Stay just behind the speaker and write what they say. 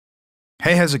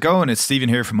Hey, how's it going? It's Stephen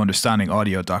here from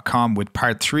understandingaudio.com with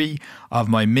part 3 of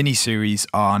my mini-series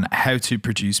on how to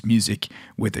produce music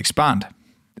with Xpand.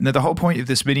 Now, the whole point of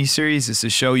this mini-series is to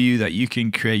show you that you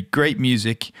can create great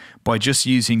music by just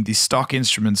using the stock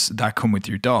instruments that come with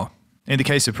your DAW. In the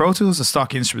case of Pro Tools, the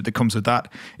stock instrument that comes with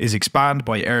that is Xpand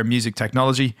by Air Music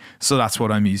Technology, so that's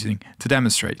what I'm using to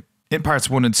demonstrate. In parts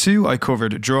 1 and 2, I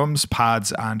covered drums,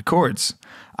 pads, and chords.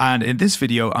 And in this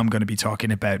video, I'm going to be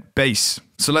talking about bass.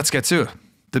 So let's get to it.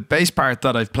 The bass part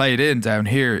that I've played in down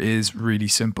here is really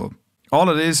simple. All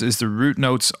it is the root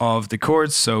notes of the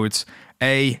chords, so it's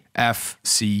A, F,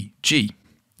 C, G.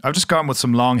 I've just gone with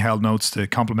some long held notes to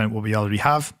complement what we already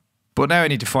have. But now I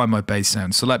need to find my bass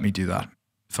sound, so let me do that.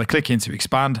 If I click into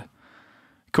Xpand,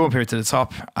 come up here to the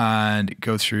top and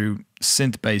go through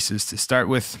synth basses to start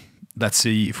with. Let's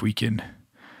see if we can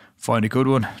find a good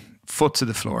one. Foot to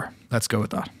the floor. Let's go with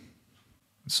that.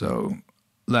 So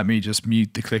let me just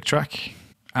mute the click track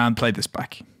and play this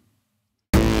back.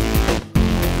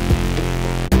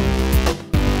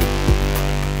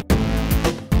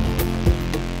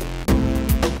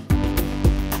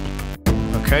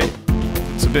 Okay,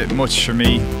 it's a bit much for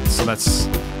me, so let's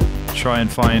try and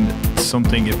find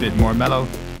something a bit more mellow,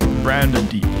 round and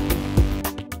deep.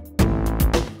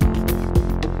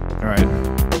 Alright,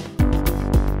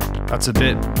 that's a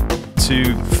bit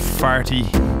too farty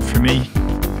for me.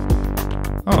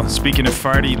 Oh, speaking of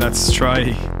farty, let's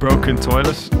try Broken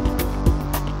Toilet.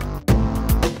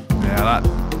 Yeah,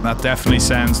 that definitely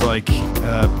sounds like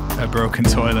a broken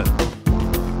toilet.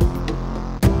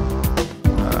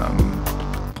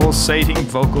 Pulsating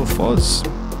vocal fuzz.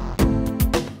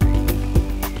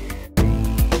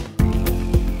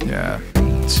 Yeah,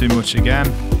 too much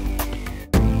again.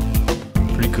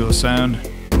 Pretty cool sound.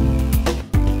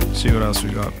 See what else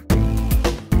we got.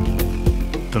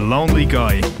 The lonely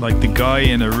guy, like the guy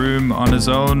in a room on his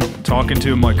own talking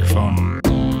to a microphone.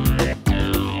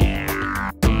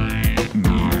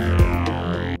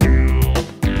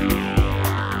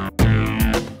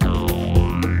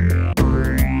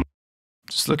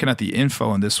 Just looking at the info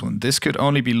on this one. This could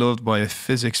only be loved by a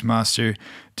physics master.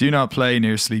 Do not play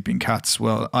near sleeping cats.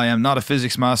 Well, I am not a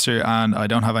physics master and I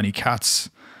don't have any cats.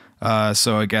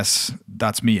 So I guess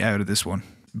that's me out of this one.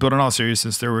 But in all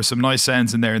seriousness, there were some nice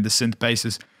sounds in there in the synth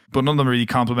basses, but none of them really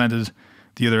complemented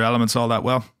the other elements all that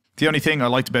well. The only thing I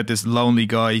liked about this lonely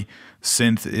guy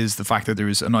synth is the fact that there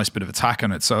was a nice bit of attack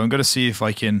on it. So I'm going to see if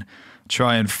I can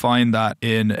try and find that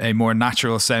in a more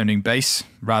natural sounding bass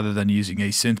rather than using a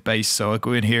synth bass. So I'll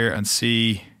go in here and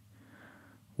see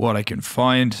what I can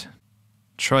find.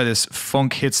 Try this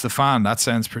Funk Hits the Fan. That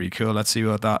sounds pretty cool. Let's see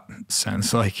what that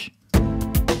sounds like.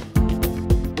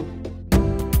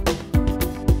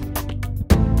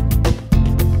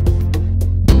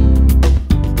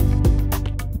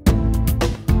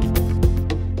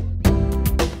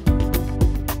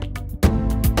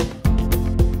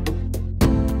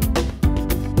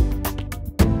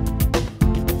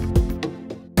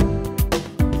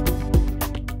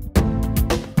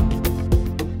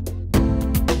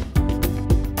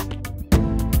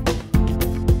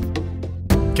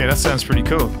 Okay, that sounds pretty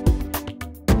cool.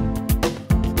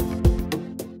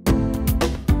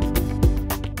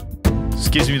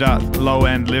 Just gives me that low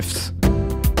end lift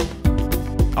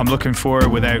I'm looking for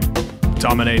without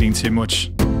dominating too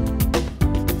much.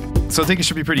 So I think it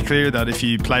should be pretty clear that if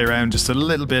you play around just a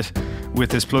little bit with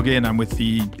this plugin and with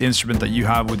the instrument that you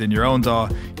have within your own DAW,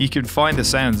 you can find the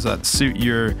sounds that suit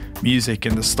your music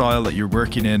and the style that you're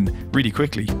working in really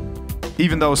quickly.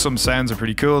 Even though some sounds are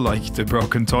pretty cool, like the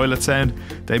broken toilet sound,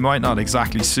 they might not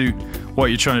exactly suit what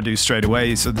you're trying to do straight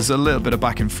away. So there's a little bit of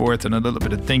back and forth and a little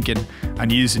bit of thinking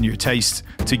and using your taste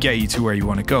to get you to where you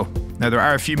want to go. Now, there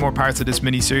are a few more parts of this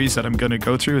mini-series that I'm going to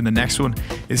go through, and the next one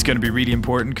is going to be really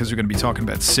important because we're going to be talking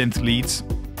about synth leads.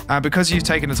 And because you've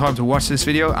taken the time to watch this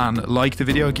video and like the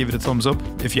video, give it a thumbs up.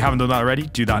 If you haven't done that already,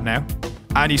 do that now.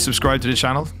 And you subscribe to the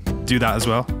channel, do that as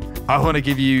well. I want to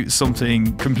give you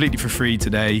something completely for free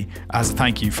today as a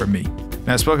thank you from me.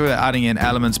 Now, I spoke about adding in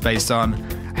elements based on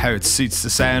how it suits the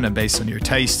sound and based on your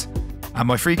taste. And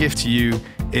my free gift to you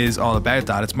is all about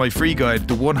that. It's my free guide,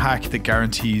 the one hack that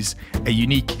guarantees a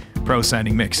unique pro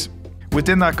sounding mix.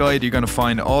 Within that guide, you're going to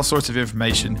find all sorts of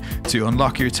information to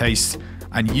unlock your taste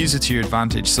and use it to your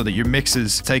advantage so that your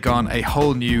mixes take on a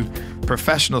whole new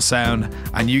professional sound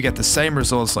and you get the same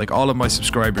results like all of my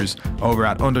subscribers over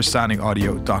at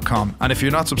understandingaudio.com. And if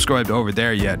you're not subscribed over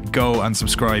there yet, go and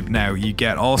subscribe now. You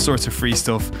get all sorts of free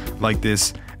stuff like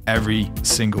this every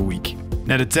single week.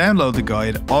 Now, to download the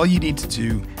guide, all you need to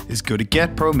do is go to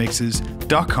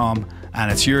getpromixes.com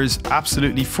and it's yours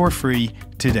absolutely for free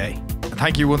today.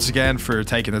 thank you once again for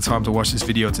taking the time to watch this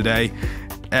video today.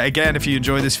 Again, if you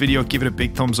enjoyed this video, give it a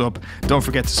big thumbs up. Don't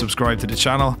forget to subscribe to the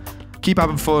channel. Keep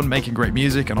having fun making great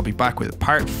music, and I'll be back with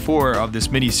part 4 of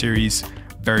this mini series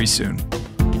very soon.